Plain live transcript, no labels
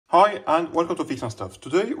Hi and welcome to Fix and Stuff.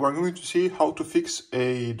 Today we're going to see how to fix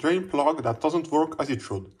a drain plug that doesn't work as it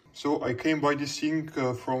should. So I came by this sink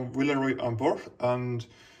from Villeroy and Boch, and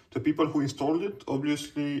the people who installed it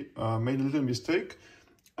obviously made a little mistake,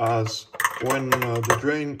 as when the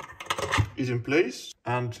drain is in place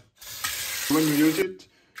and when you use it,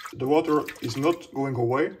 the water is not going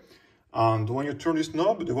away, and when you turn this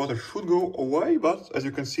knob the water should go away, but as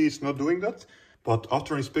you can see it's not doing that. But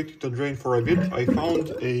after inspecting the drain for a bit, I found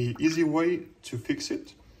an easy way to fix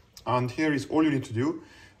it. And here is all you need to do.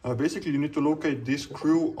 Basically, you need to locate this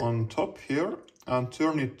screw on top here and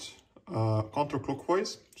turn it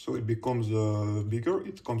counterclockwise, so it becomes bigger.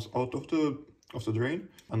 It comes out of the drain.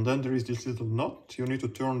 And then there is this little nut. You need to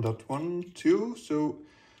turn that one too, so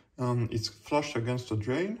it's flush against the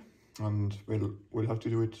drain. And we'll have to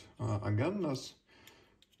do it again, as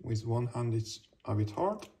with one hand it's a bit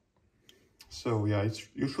hard. So yeah,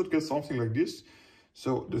 you should get something like this.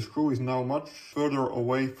 So the screw is now much further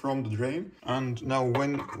away from the drain. And now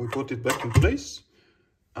when we put it back in place,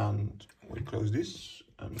 and we close this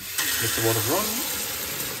and let the water run,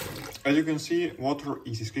 as you can see, water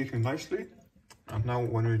is escaping nicely. And now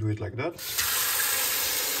when we do it like that,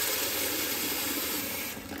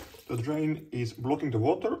 the drain is blocking the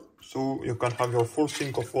water, so you can have your full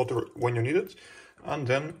sink of water when you need it. And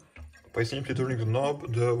then by simply turning the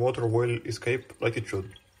knob, the water will escape like it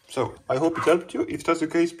should. So, I hope it helped you. If that's the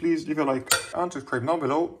case, please leave a like and subscribe down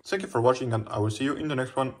below. Thank you for watching, and I will see you in the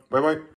next one. Bye bye.